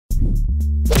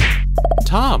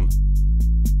Tom.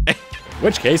 In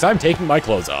which case, I'm taking my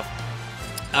clothes off.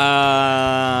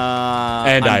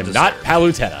 And I'm not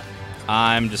Palutena.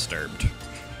 I'm disturbed.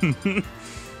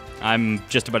 I'm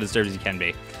just about as disturbed as you can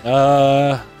be.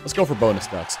 Let's go for bonus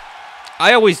ducks.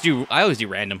 I always do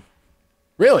random.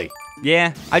 Really?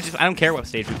 Yeah, I don't care what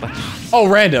stage we play. Oh,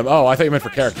 random. Oh, I thought you meant for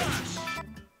character.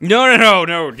 No,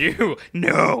 you,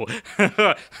 no.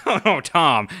 Oh,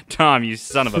 Tom, you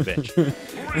son of a bitch.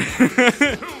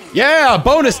 Yeah,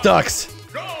 bonus ducks.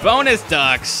 Bonus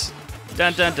ducks.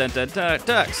 Dun dun dun dun dun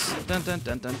ducks. Dun dun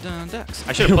dun dun dun ducks.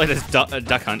 I should have played this duck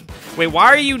hunt. Wait, why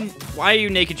are you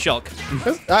naked Shulk?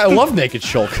 I love naked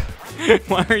Shulk.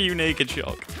 Why are you naked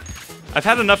Shulk? I've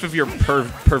had enough of your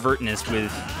pervertness with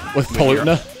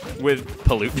Palutena. With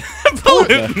Palutena.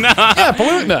 Yeah,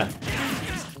 Palutena.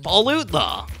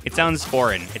 Palutena. It sounds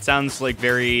foreign. It sounds like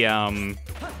very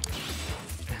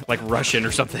like Russian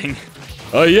or something.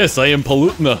 Oh yes, I am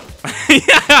Palutena.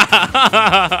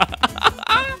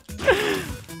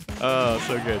 Oh,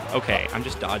 so good. Okay, I'm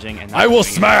just dodging and I will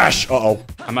smash. Uh-oh.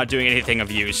 I'm not doing anything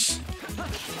of use.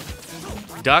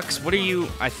 Ducks, what are you?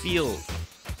 I feel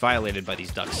violated by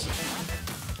these ducks.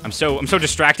 I'm so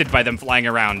distracted by them flying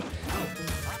around.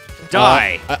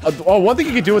 Die. Well, one thing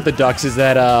you could do with the ducks is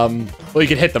that well, you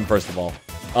can hit them first of all.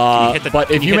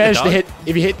 But if you manage to hit,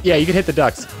 yeah, you can hit the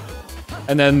ducks,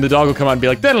 and then the dog will come out and be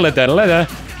like, da-da-da-da-da-da.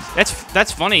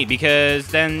 That's funny because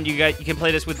then you can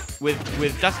play this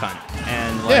with Duck Hunt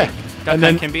and like Duck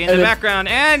Hunt can be in the background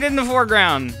and in the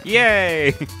foreground.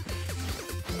 Yay!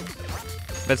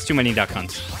 That's too many Duck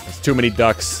Hunts. That's too many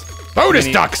ducks. Bonus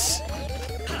ducks.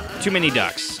 Too many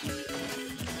ducks.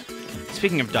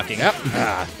 Speaking of ducking. Yep.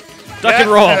 Duck and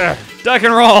roll. Duck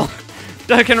and roll.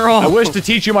 Duck and roll. I wish to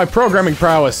teach you my programming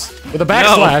prowess with a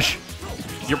backslash.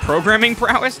 No. Your programming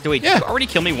prowess? Wait, did you already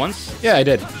kill me once? Yeah, I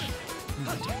did.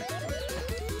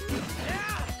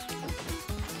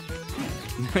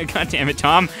 God damn it,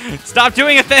 Tom. Stop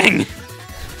doing a thing!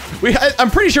 I'm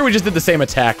pretty sure we just did the same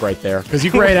attack right there, because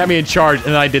you ran at me in charge, and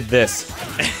then I did this.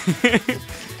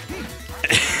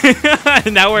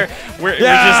 Now we're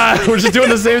just doing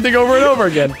the same thing over and over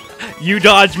again. You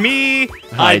dodge me,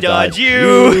 I dodge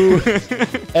you.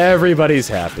 Everybody's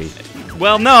happy.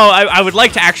 Well, no, I would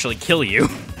like to actually kill you.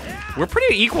 We're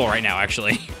pretty equal right now,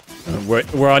 actually.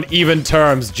 We're on even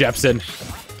terms, Jepson.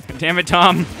 Damn it,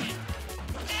 Tom.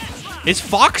 Is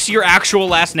Fox your actual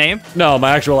last name? No,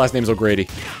 my actual last name's O'Grady.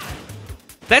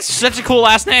 That's such a cool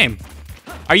last name.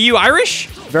 Are you Irish?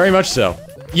 Very much so.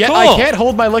 Yet cool. I can't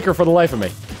hold my liquor for the life of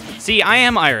me. See, I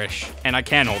am Irish, and I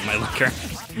can hold my liquor.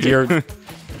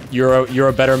 You're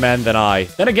a better man than I.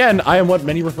 Then again, I am what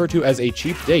many refer to as a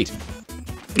cheap date.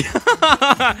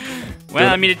 Well,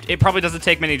 I mean, it probably doesn't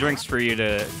take many drinks for you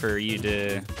to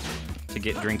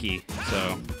get drinky.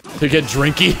 So to get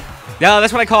drinky. No,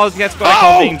 that's what I call being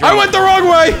drunk. I went the wrong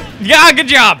way! Yeah, good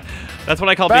job! That's what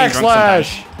I call being drunk sometimes.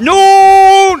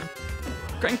 No!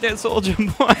 Crank that soldier,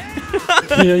 boy.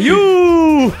 Yeah,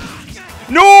 you!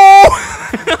 No!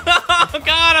 Oh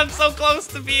god, I'm so close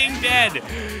to being dead.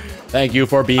 Thank you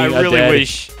for being I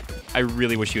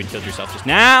really wish you had killed yourself just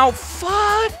now.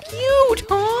 Fuck you,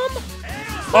 Tom!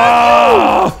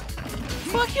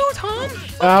 Fuck you, Tom!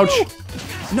 Ouch. You.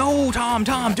 No, Tom,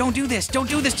 don't do this. Don't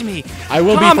do this to me. I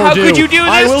will Tom, be how due. could you do this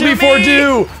I will to be me? for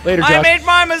due. Later, Josh. I made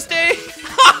my mistake.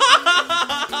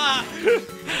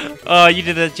 Oh, you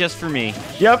did that just for me.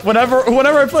 Yep, whenever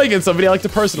I play against somebody, I like to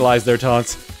personalize their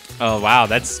taunts. Oh, wow,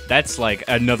 that's like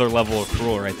another level of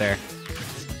cruel right there.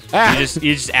 Ah. You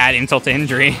just add insult to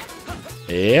injury.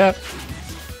 Yep.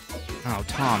 Oh,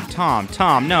 Tom,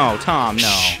 no, Tom, no.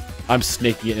 Shh. I'm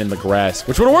snaking it in the grass,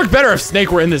 which would have worked better if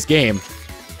Snake were in this game.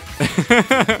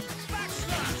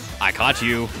 I caught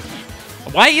you.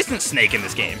 Why isn't Snake in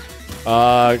this game?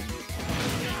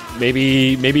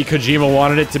 Maybe Kojima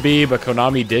wanted it to be, but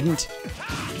Konami didn't.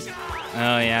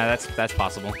 Oh yeah, that's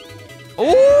possible.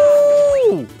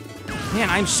 Oh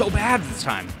man, I'm so bad this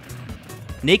time.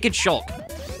 Naked Shulk.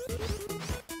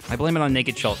 I blame it on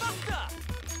Naked Shulk.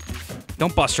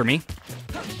 Don't buster me.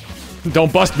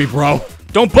 Don't bust me, bro.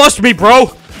 Don't bust me,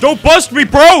 bro. Don't bust me,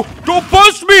 bro! Don't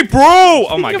bust me, bro!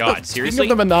 Oh my god, seriously?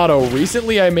 Speaking of the Monado,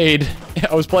 recently I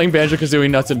was playing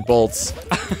Banjo-Kazooie Nuts and Bolts.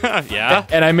 Yeah?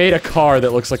 And I made a car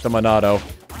that looks like the Monado.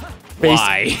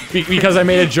 Why? Because I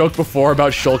made a joke before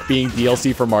about Shulk being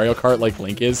DLC for Mario Kart like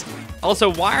Link is.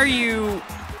 Also, why are you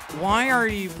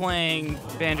playing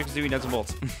Banjo-Kazooie Nuts and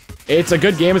Bolts? It's a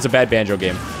good game, it's a bad Banjo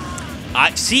game.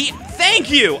 See?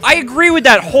 Thank you! I agree with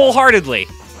that wholeheartedly.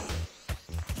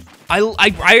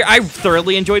 I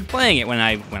thoroughly enjoyed playing it when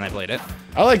I played it.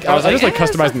 I just like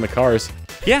customizing the cars.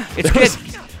 Yeah, it's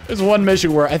good. There's one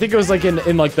mission where I think it was like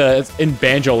in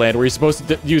Banjo Land where you're supposed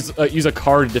to use a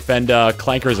car to defend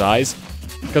Clanker's eyes.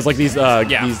 Because like these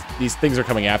things are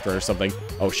coming after or something.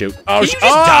 Oh shoot! Oh,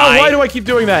 die? Why do I keep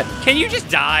doing that? Can you just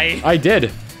die? I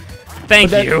did.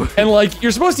 Thank you. And like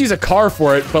you're supposed to use a car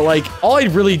for it, but like all I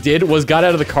really did was got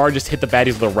out of the car, just hit the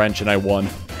baddies with a wrench, and I won.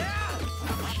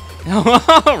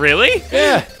 Oh, really?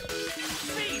 Yeah.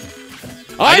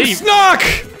 I'm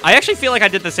Snock! I actually feel like I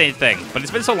did the same thing, but it's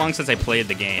been so long since I played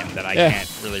the game that I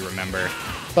can't really remember.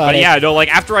 But yeah, no, like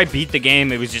after I beat the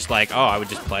game, it was just like, oh, I would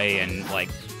just play and like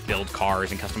build cars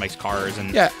and customize cars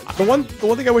and yeah. The one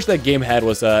thing I wish that game had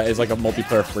was is like a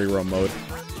multiplayer free roam mode.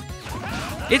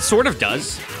 It sort of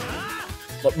does.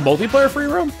 Multiplayer free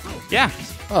roam? Yeah.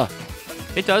 Huh.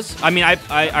 It does. I mean,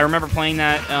 I remember playing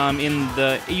that in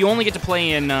the. You only get to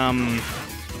play in Mumbo's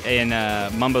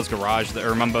garage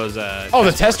or Mumbo's. Oh,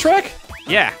 the test track?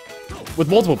 Yeah.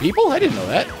 With multiple people? I didn't know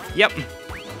that. Yep.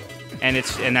 And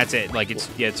that's it. Like it's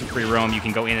a free roam. You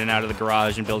can go in and out of the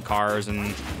garage and build cars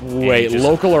and. Wait,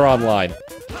 local or online?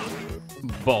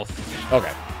 Both.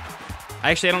 Okay.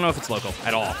 I don't know if it's local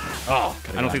at all. Oh.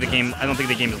 I don't think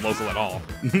the game is local at all.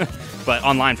 But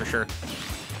online for sure.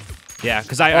 Yeah,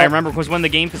 because I remember because when the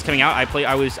game was coming out, I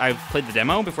played the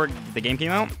demo before the game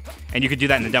came out, and you could do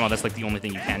that in the demo. That's like the only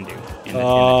thing you can do in the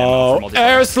demo for multiplayer.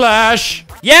 Air slash!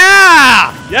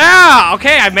 Yeah! Yeah!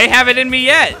 Okay, I may have it in me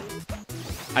yet.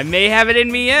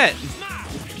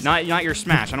 Not your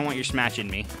smash. I don't want your smash in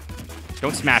me.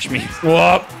 Don't smash me.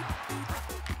 Whoop!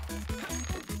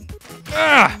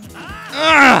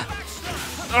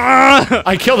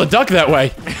 I killed a duck that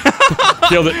way.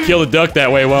 Kill the duck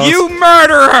that way, Wallace. You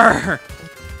murderer!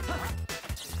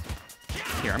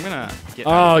 Here, I'm gonna get.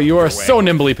 Oh, you are so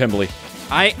nimbly pimbly.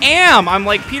 I am. I'm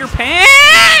like Peter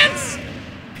Pants.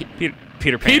 Peter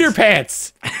Pants. Peter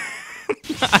Pants.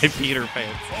 I Peter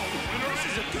Pants.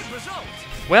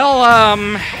 Well,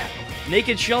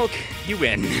 Naked Shulk, you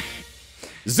win.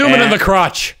 Zooming in the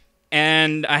crotch.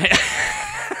 And I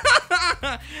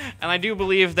and I do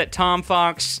believe that Tom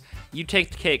Fox, you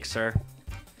take the cake, sir.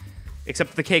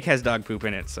 Except the cake has dog poop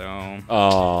in it, so.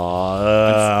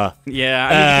 Aww. Yeah,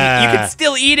 I mean, you can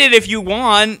still eat it if you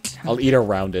want. I'll eat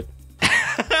around it.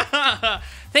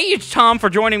 Thank you, Tom,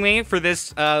 for joining me for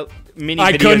this mini video.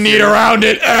 I couldn't eat around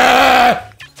it.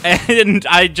 And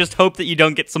I just hope that you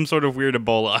don't get some sort of weird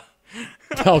Ebola.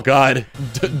 Oh God,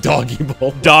 dog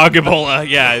Ebola. Dog Ebola.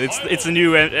 Yeah, it's a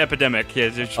new epidemic. Yeah,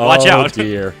 just watch out. Oh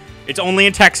dear. It's only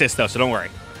in Texas though, so don't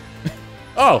worry.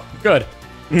 Oh, good.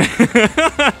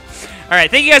 All right,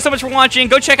 thank you guys so much for watching.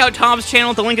 Go check out Tom's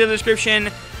channel. The link in the description.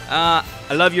 I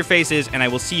love your faces, and I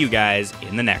will see you guys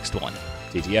in the next one.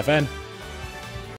 TTFN.